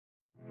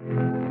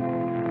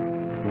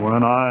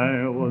When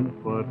I was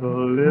but a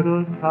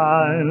little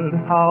child,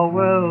 how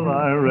well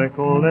I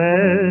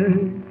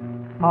recollect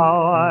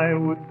how I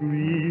would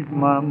grieve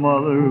my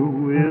mother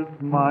with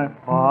my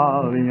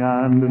folly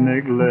and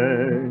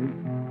neglect.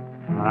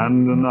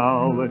 And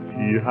now that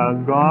she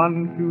has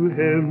gone to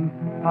heaven,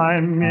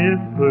 I miss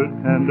her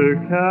tender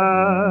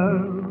care.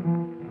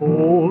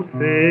 Oh,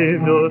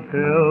 Savior,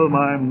 tell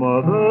my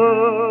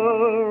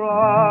mother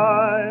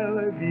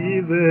I'll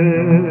be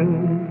there.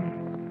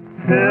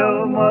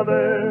 Tell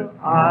mother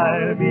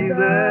I'll be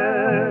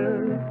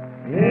there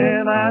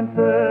in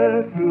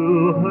answer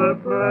to her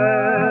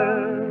prayer.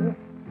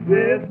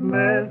 This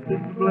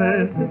message,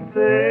 blessed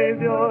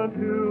Savior,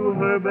 to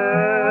her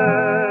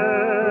bear.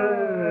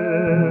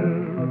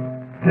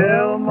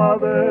 Tell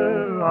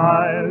mother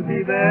I'll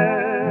be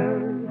there,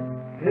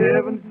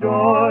 heaven's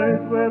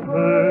joys with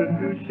her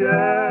to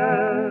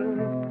share.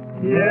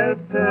 Yes,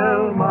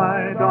 tell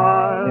my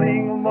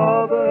darling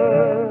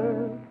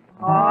mother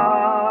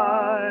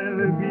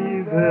I'll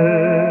be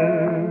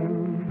there.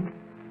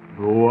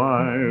 Though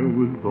I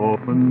was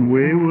often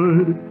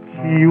wayward,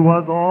 she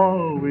was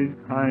always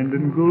kind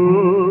and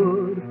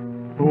good,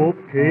 so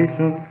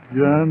patient,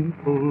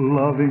 gentle,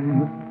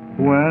 loving,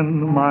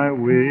 when my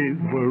ways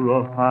were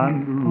rough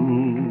and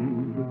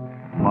rude.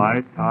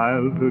 My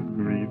childhood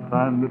griefs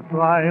and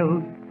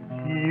trials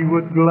she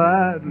would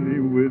gladly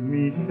with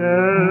me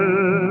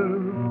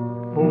share.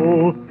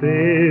 Oh,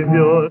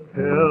 Savior,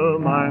 tell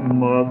my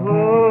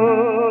mother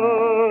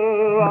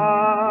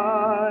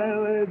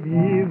I'll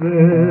be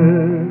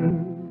there.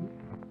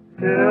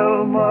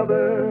 Tell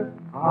mother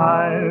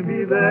I'll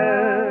be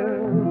there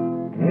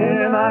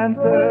in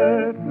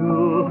answer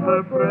to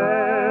her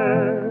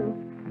prayer.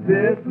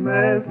 This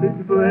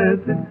message,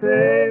 blessed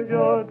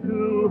Savior,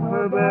 to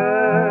her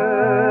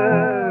bear.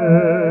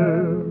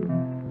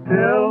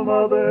 Tell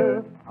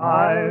mother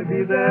I'll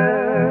be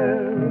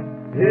there,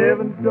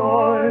 heaven's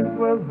joys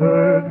with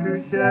her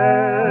to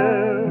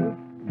share.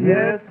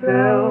 Yes,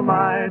 tell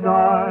my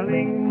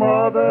darling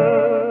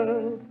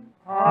mother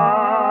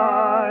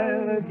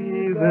I'll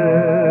be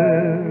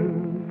there.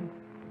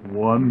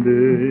 One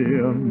day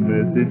a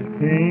message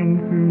came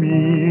to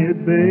me, it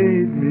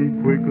bade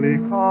me quickly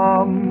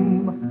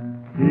come.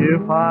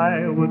 If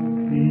I would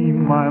see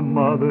my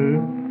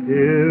mother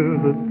ere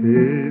the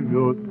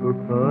Savior took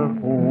her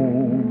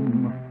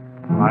home,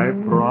 I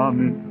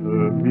promised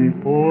her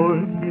before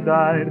she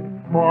died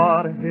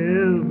for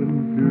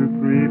heaven to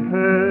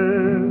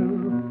prepare.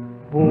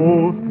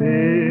 Oh,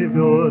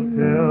 Savior,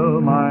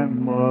 tell my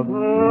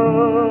mother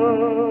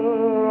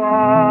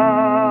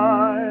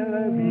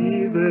I'll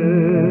be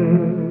there.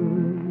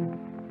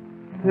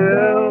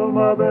 Tell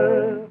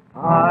mother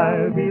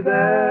I'll be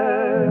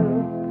there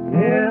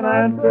in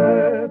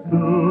answer to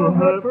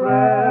her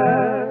prayer.